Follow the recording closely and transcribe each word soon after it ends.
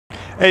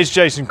Hey, it's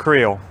Jason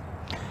Creel.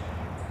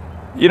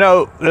 You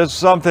know, there's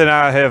something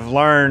I have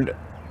learned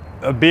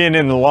being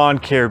in the lawn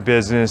care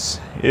business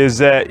is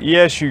that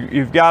yes,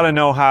 you've got to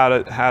know how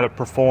to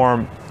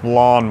perform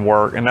lawn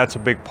work, and that's a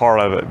big part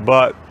of it.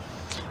 But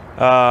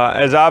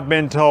as I've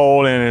been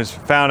told and is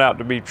found out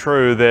to be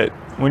true, that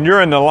when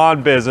you're in the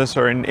lawn business,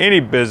 or in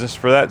any business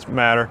for that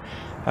matter,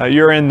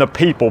 you're in the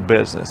people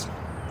business.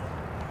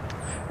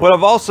 What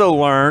I've also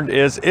learned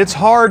is it's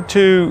hard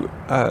to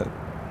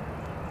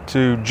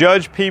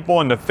judge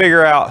people and to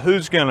figure out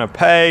who's going to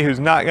pay, who's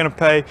not going to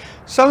pay.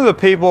 Some of the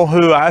people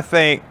who I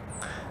think,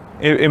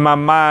 in my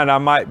mind, I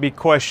might be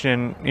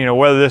questioning, you know,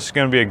 whether this is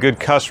going to be a good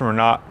customer or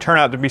not, turn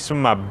out to be some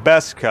of my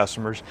best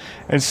customers.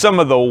 And some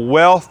of the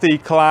wealthy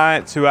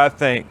clients who I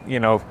think, you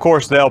know, of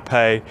course they'll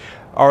pay,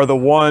 are the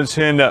ones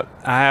who end up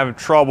having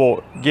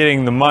trouble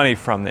getting the money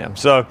from them.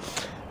 So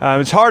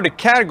it's hard to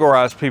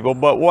categorize people,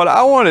 but what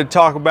I want to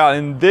talk about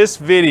in this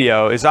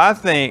video is I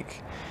think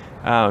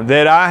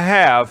that I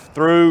have,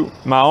 through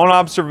my own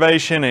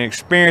observation and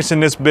experience in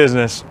this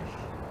business,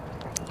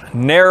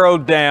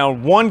 narrowed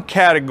down one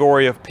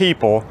category of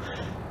people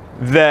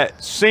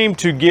that seem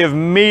to give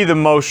me the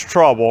most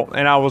trouble,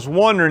 and I was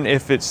wondering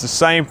if it's the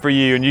same for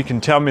you, and you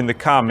can tell me in the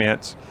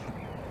comments.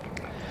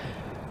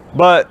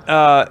 But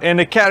and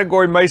the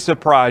category may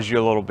surprise you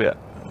a little bit.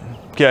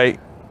 Okay,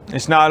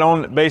 it's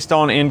not based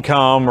on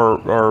income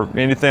or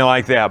anything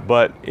like that,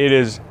 but it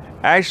is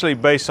actually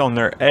based on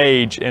their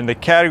age, and the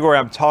category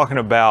I'm talking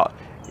about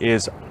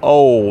is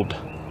old.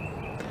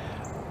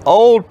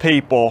 Old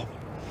people.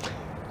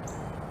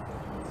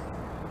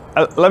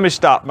 Let me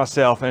stop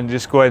myself and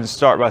just go ahead and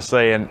start by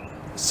saying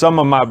some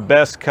of my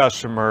best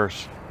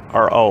customers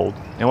are old.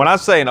 And when I'm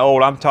saying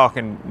old, I'm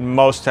talking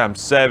most times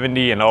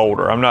 70 and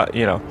older. I'm not,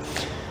 you know,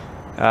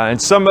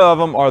 and some of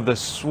them are the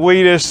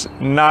sweetest,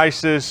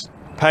 nicest,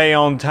 pay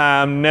on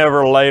time,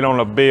 never late on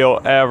a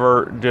bill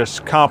ever,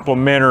 just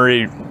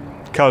complimentary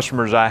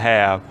customers I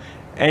have.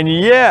 And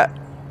yet,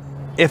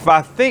 if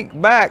I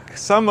think back,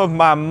 some of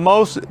my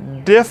most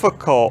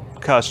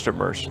difficult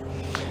customers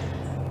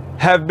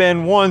have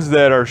been ones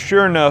that are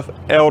sure enough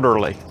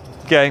elderly.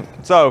 Okay,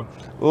 so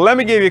let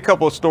me give you a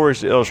couple of stories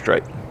to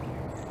illustrate.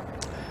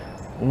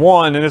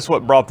 One, and this is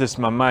what brought this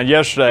to my mind.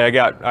 Yesterday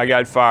I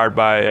got fired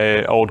by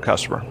an old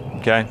customer.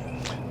 Okay,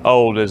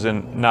 old as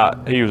in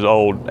not, he was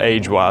old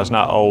age-wise,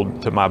 not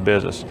old to my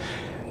business.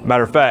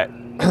 Matter of fact,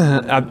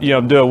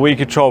 I'm doing weed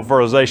control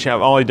fertilization.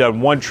 I've only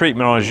done one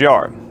treatment on his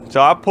yard.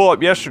 So I pull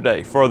up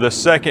yesterday for the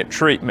second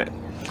treatment.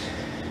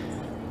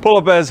 Pull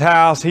up at his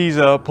house. He's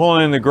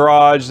pulling in the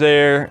garage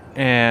there,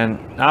 and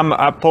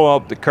I pull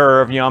up the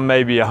curve. You know, I'm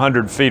maybe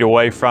 100 feet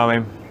away from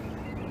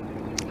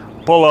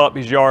him. Pull up.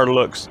 His yard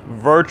looks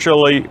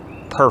virtually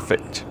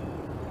perfect.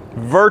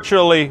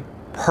 Virtually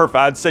perfect.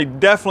 I'd say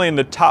definitely in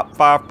the top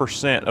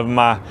 5% of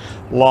my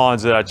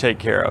lawns that I take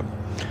care of.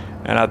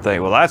 And I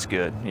think, well, that's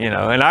good, you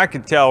know. And I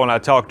could tell when I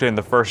talked to him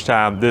the first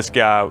time, this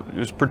guy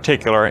was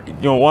particular. You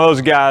know, one of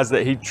those guys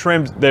that he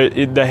trims,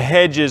 the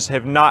hedges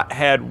have not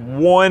had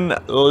one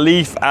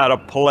leaf out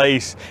of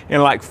place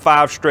in like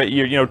 5 straight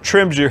years. You know,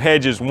 trims your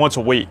hedges once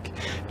a week.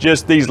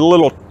 Just these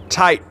little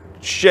tight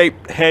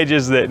shaped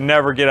hedges that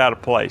never get out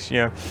of place, you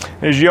know.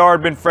 His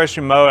yard been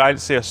freshly mowed. I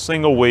didn't see a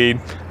single weed.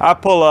 I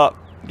pull up,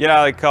 get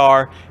out of the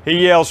car. He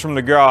yells from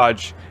the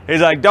garage. He's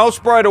like, "Don't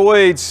spray the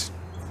weeds."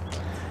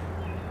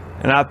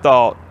 And I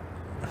thought,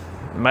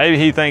 maybe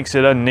he thinks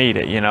it doesn't need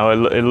it. You know,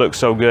 it looks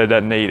so good, it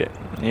doesn't need it,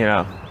 you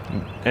know.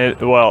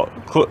 Well,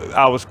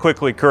 I was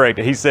quickly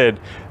corrected. He said,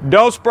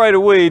 "Don't spray the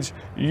weeds.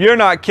 You're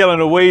not killing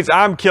the weeds.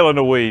 I'm killing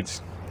the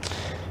weeds."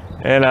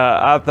 And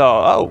I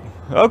thought, oh,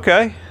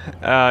 okay.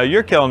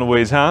 You're killing the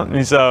weeds, huh?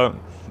 And so,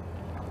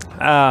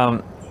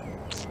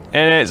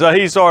 so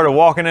he started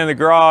walking in the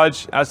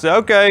garage. I said,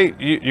 "Okay,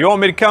 you want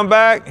me to come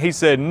back?" He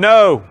said,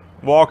 "No,"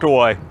 walked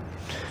away.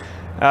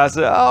 I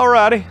said,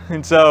 "Alrighty."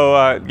 And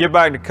so get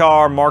back in the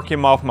car, mark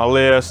him off my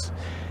list.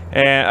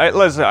 And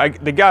listen,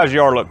 the guy's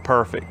yard looked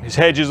perfect. His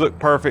hedges looked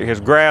perfect.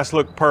 His grass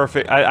looked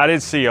perfect. I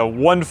didn't see a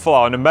one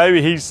flaw. And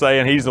maybe he's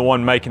saying he's the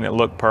one making it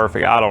look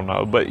perfect. I don't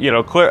know. But, you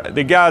know,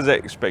 the guy's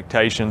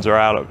expectations are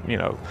out of, you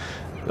know,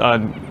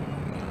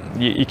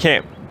 you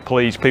can't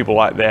please people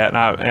like that.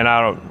 And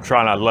I don't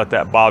try not to let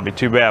that bother me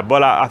too bad.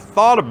 But I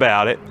thought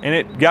about it, and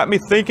it got me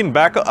thinking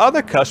back of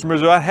other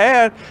customers who I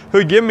had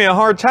who give me a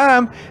hard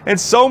time, and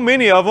so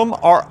many of them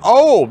are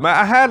old. Man,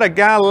 I had a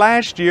guy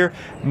last year,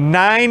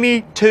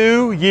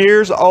 92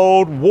 years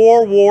old,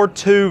 World War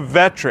II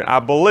veteran, I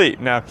believe.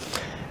 Now,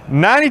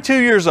 92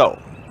 years old,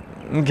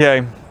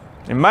 okay.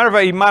 As a matter of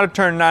fact, he might have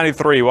turned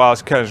 93 while I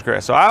was cutting his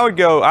grass. So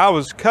I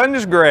was cutting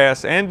his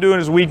grass and doing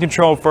his weed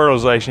control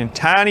fertilization,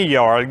 tiny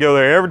yard. I'd go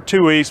there every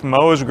 2 weeks,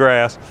 mow his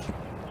grass.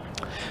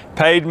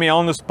 Paid me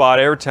on the spot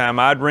every time.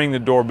 I'd ring the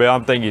doorbell.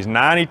 I'm thinking he's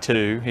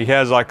 92. He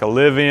has like a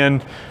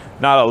live-in,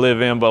 not a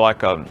live-in, but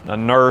like a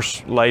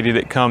nurse lady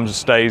that comes and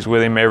stays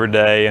with him every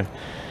day.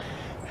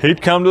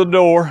 he'd come to the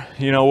door,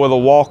 you know, with a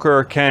walker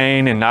or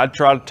cane, and I'd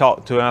try to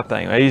talk to him. I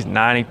think, he's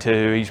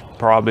 92, he's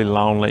probably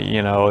lonely,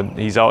 you know, and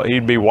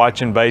he'd be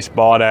watching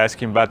baseball. I'd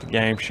ask him about the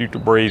game, shoot the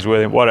breeze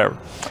with him, whatever.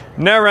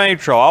 Never any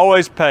trouble,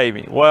 always pay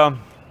me. Well,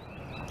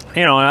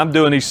 you know, and I'm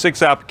doing these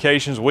 6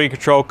 applications, weed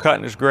control,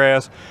 cutting his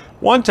grass.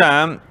 One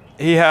time,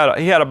 he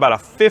had about a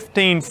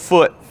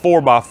 15-foot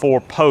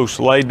 4x4 post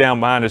laid down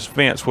behind his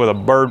fence with a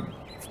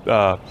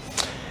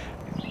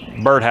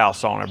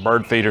birdhouse on it,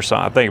 bird feed or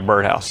something, I think a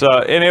birdhouse.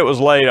 And it was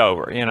laid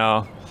over, you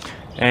know,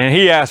 and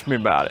he asked me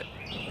about it,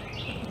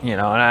 you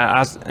know,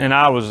 and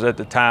I was at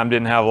the time,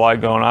 didn't have a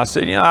lot going on. I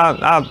said, you know,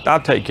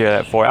 I'll take care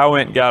of that for you. I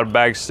went and got a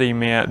bag of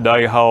cement,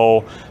 dug a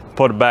hole,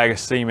 put a bag of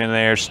cement in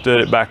there,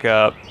 stood it back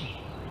up,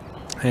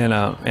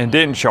 and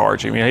didn't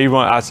charge him. You know,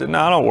 I said,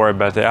 no, don't worry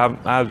about that.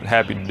 I'm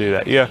happy to do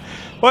that. Yeah.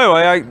 Well,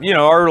 anyway, you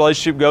know, our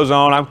relationship goes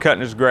on. I'm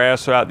cutting his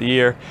grass throughout the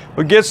year.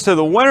 But it gets to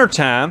the winter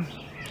time.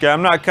 Okay,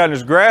 I'm not cutting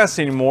his grass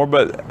anymore,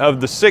 but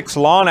of the 6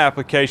 lawn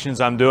applications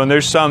I'm doing,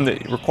 there's some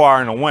that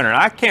require in the winter.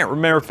 And I can't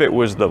remember if it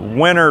was the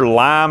winter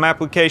lime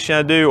application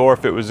I do, or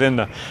if it was in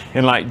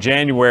like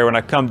January when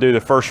I come do the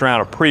first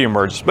round of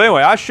pre-emergence. But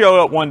anyway, I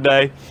showed up one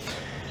day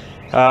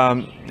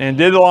and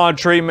did the lawn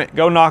treatment,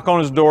 go knock on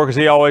his door, because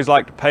he always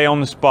liked to pay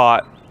on the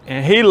spot.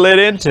 And he lit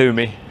into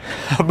me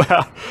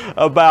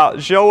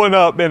about showing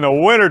up in the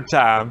winter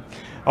time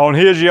on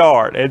his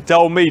yard, and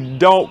told me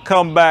don't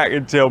come back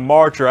until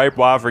March or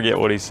April. I forget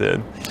what he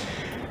said.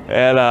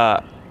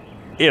 And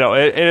you know,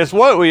 it's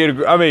what we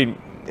had, I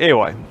mean,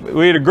 anyway,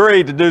 we had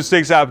agreed to do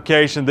 6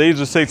 applications.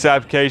 These are 6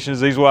 applications.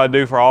 These are what I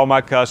do for all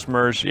my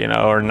customers, you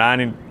know, or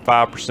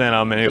 95%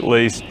 of them at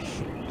least.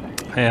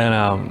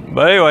 And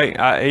but anyway,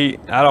 I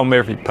don't remember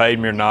if he paid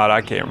me or not. I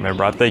can't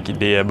remember. I think he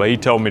did, but he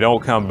told me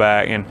don't come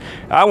back. And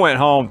I went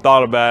home,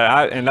 thought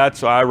about it, and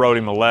that's why I wrote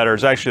him a letter.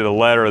 It's actually the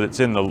letter that's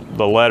in the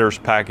letters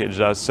package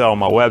that I sell on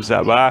my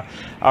website. But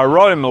I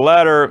wrote him a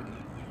letter,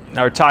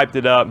 or typed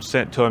it up and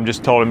sent it to him.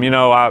 Just told him, you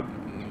know,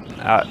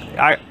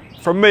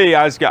 for me,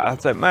 I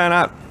said,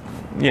 man,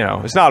 you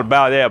know, it's not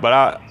about that, but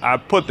I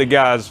put the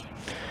guy's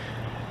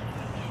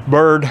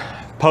bird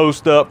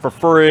post up for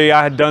free.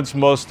 I had done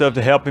some other stuff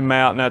to help him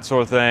out and that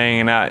sort of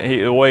thing,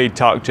 and the way he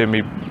talked to me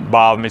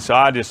bothered me, so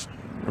I just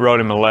wrote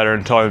him a letter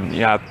and told him,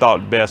 yeah, I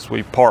thought best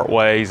we part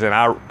ways. And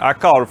I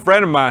called a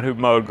friend of mine who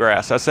mowed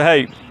grass. I said,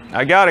 hey,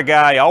 I got a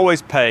guy, he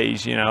always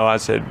pays, you know. I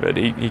said, but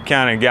he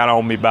kind of got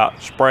on me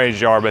about spraying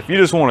his yard, but if you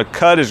just want to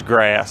cut his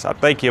grass, I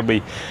think he'll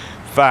be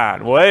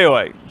fine. Well,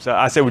 anyway, so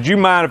I said, would you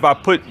mind if I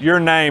put your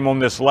name on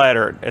this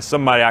letter as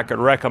somebody I could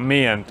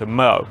recommend to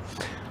mow?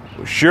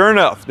 Well, sure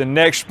enough, the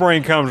next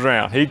spring comes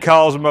around. He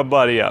calls my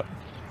buddy up,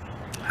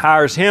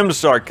 hires him to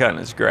start cutting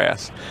his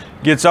grass.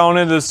 Gets on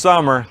into the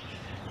summer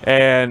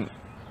and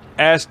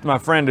asked my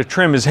friend to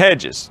trim his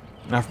hedges.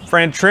 My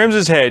friend trims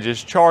his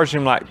hedges, charged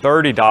him like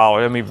 $30.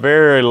 I mean,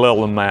 very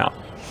little amount.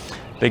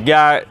 The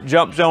guy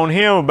jumps on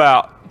him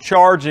about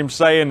charging him,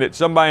 saying that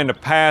somebody in the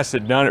past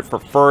had done it for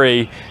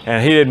free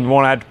and he didn't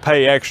want to have to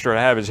pay extra to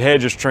have his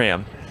hedges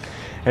trimmed.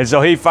 And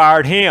so he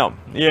fired him,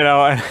 you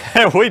know,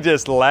 and we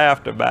just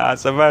laughed about it.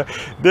 So man,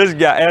 this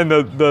guy, and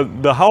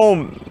the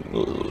home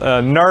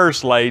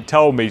nurse lady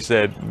told me,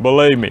 said,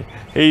 believe me,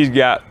 he's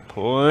got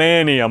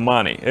plenty of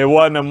money. It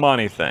wasn't a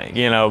money thing,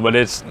 you know, but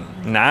it's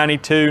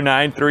 92,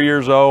 93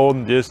 years old,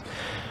 and just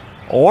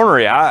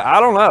ornery.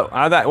 I don't know.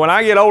 When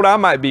I get old, I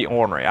might be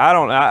ornery.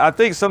 I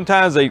think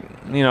sometimes they,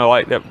 you know,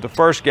 like the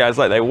first guys,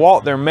 like they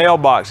walk their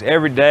mailbox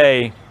every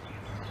day.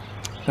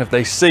 If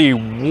they see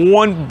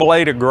one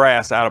blade of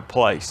grass out of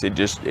place, it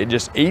just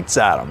eats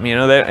at them, you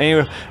know.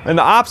 And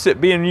the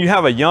opposite being, you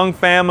have a young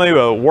family,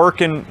 a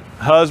working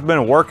husband,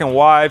 a working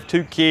wife,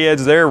 2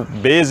 kids, they're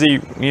busy,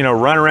 you know,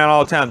 running around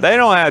all the time. They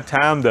don't have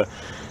time to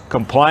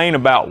complain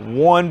about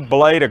one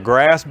blade of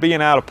grass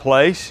being out of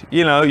place,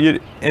 you know.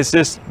 It's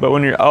just, but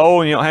when you're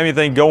old and you don't have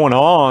anything going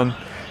on,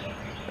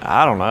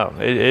 I don't know.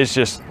 It's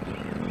just,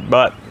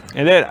 but,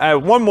 and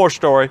then one more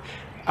story.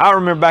 I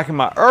remember back in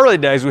my early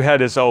days, we had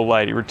this old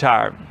lady,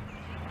 retired,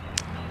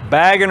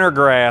 bagging her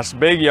grass,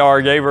 big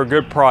yard, gave her a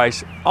good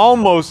price.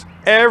 Almost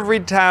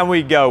every time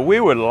we go, we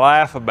would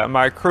laugh about,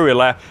 my crew would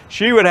laugh.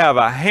 She would have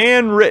a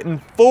handwritten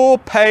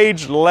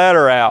full-page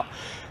letter out,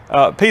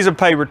 piece of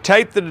paper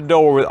taped to the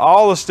door with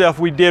all the stuff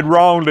we did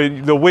wrong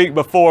the week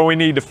before we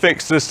need to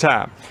fix this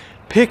time.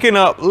 Picking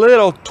up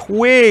little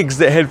twigs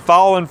that had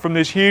fallen from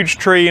this huge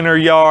tree in her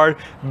yard,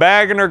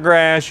 bagging her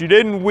grass. You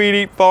didn't weed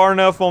eat far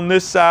enough on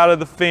this side of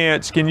the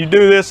fence. Can you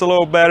do this a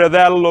little better,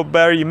 that a little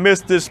better? You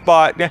missed this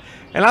spot.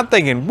 And I'm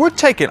thinking, we're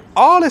taking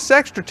all this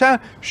extra time.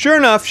 Sure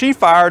enough, she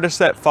fired us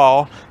that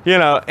fall, you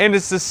know, and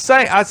it's the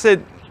same. I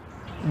said,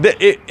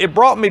 it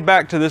brought me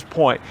back to this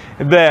point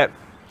that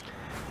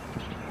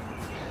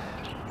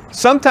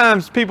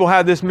sometimes people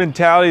have this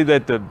mentality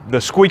that the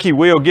squeaky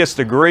wheel gets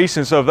the grease,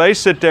 and so if they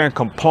sit there and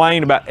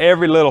complain about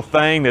every little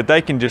thing, that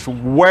they can just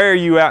wear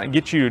you out and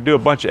get you to do a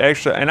bunch of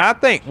extra. And I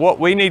think what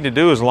we need to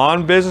do as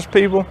lawn business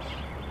people,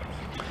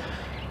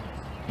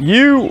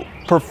 you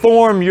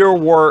perform your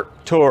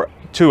work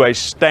to a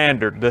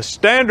standard. The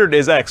standard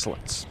is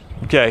excellence.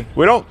 Okay,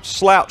 we don't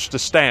slouch the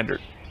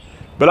standard,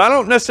 but I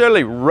don't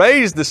necessarily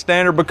raise the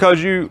standard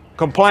because you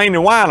complain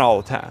and whine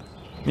all the time.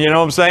 You know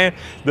what I'm saying?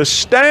 The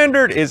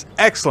standard is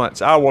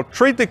excellence. I will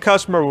treat the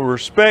customer with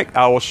respect.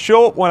 I will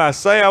show up when I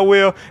say I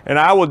will, and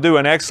I will do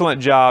an excellent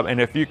job.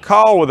 And if you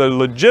call with a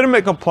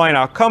legitimate complaint,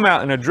 I'll come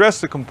out and address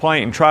the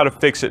complaint and try to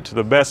fix it to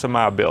the best of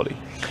my ability.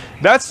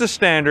 That's the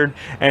standard,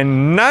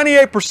 and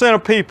 98%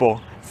 of people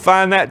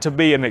find that to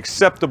be an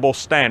acceptable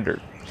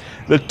standard.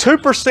 The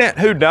 2%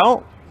 who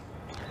don't,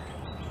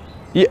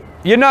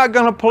 you're not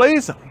going to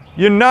please them.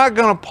 You're not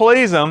going to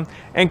please them,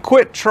 and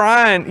quit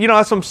trying. You know,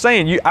 that's what I'm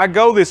saying. I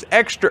go this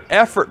extra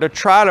effort to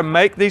try to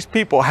make these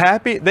people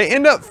happy. They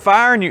end up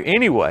firing you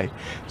anyway.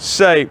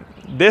 Say,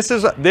 this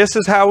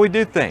is how we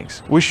do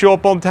things. We show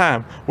up on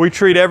time. We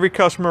treat every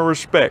customer with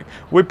respect.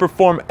 We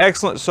perform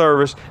excellent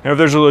service. And if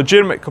there's a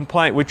legitimate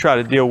complaint, we try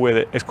to deal with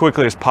it as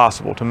quickly as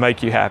possible to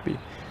make you happy.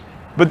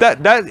 But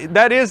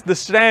that is the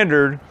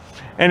standard.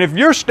 And if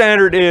your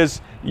standard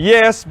is,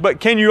 yes, but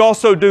can you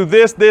also do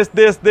this,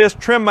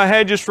 trim my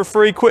hedges for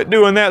free, quit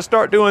doing that,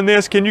 start doing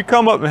this, can you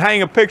come up and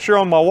hang a picture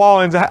on my wall?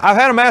 And I've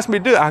had them ask me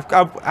to do that.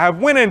 I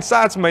went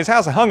inside somebody's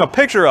house and hung a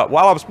picture up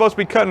while I was supposed to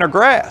be cutting their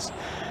grass.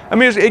 I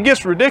mean, it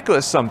gets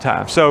ridiculous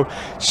sometimes. So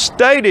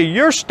stay to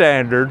your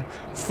standard,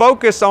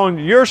 focus on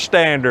your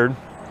standard,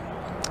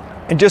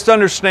 and just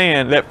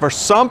understand that for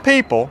some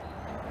people,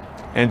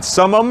 and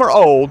some of them are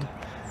old,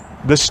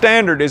 the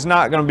standard is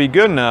not going to be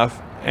good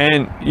enough.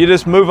 And you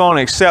just move on and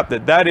accept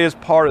that that is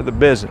part of the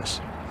business.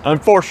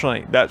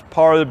 Unfortunately, that's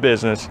part of the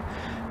business.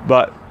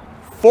 But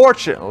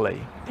fortunately,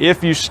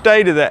 if you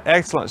stay to that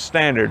excellent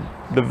standard,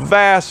 the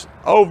vast,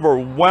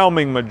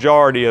 overwhelming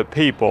majority of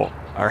people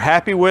are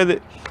happy with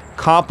it,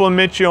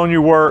 compliment you on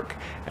your work,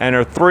 and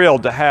are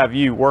thrilled to have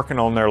you working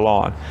on their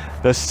lawn.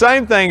 The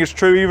same thing is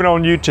true even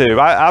on YouTube.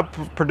 I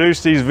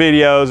produce these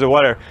videos or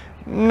whatever.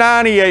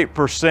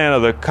 98%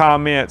 of the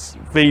comments,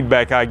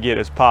 feedback I get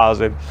is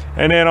positive.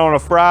 And then on a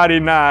Friday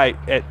night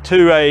at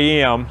 2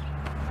 a.m.,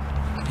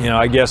 you know,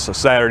 I guess a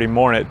Saturday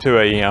morning at 2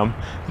 a.m.,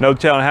 no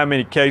telling how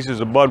many cases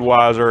of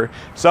Budweiser,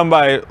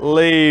 somebody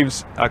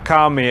leaves a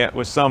comment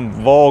with some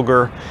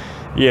vulgar,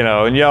 you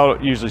know, and y'all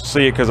don't usually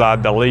see it because I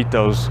delete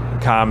those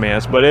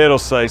comments, but it'll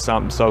say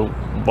something so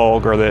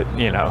vulgar that,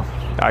 you know,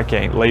 I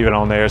can't leave it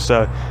on there.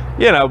 So,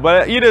 you know,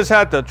 but you just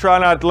have to try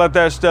not to let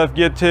that stuff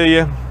get to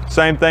you.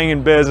 Same thing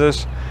in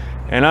business,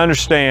 and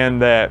understand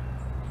that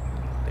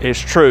it's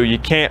true. You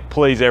can't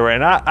please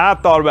everyone. And I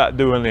thought about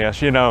doing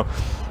this. You know,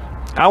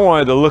 I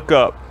wanted to look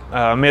up,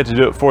 I meant to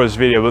do it for this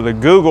video, but the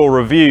Google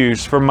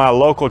reviews for my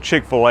local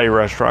Chick-fil-A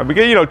restaurant.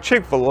 Because, you know,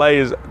 Chick-fil-A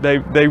is, they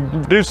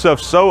do stuff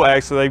so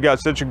excellent. They've got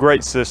such a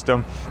great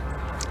system.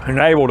 And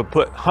they're able to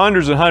put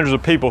hundreds and hundreds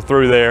of people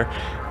through there.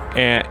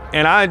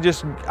 And I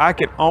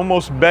can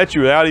almost bet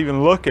you without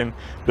even looking,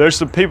 there's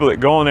some people that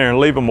go in there and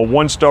leave them a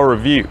 1-star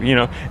review. You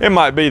know, it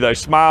might be they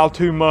smile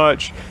too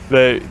much,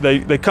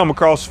 they come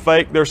across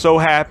fake, they're so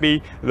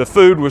happy, the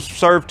food was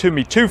served to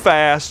me too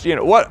fast, you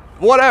know,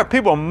 whatever.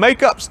 People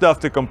make up stuff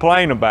to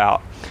complain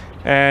about.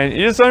 And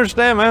you just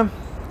understand, man,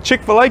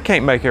 Chick-fil-A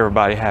can't make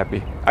everybody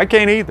happy. I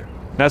can't either.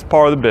 That's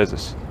part of the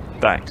business.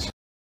 Thanks.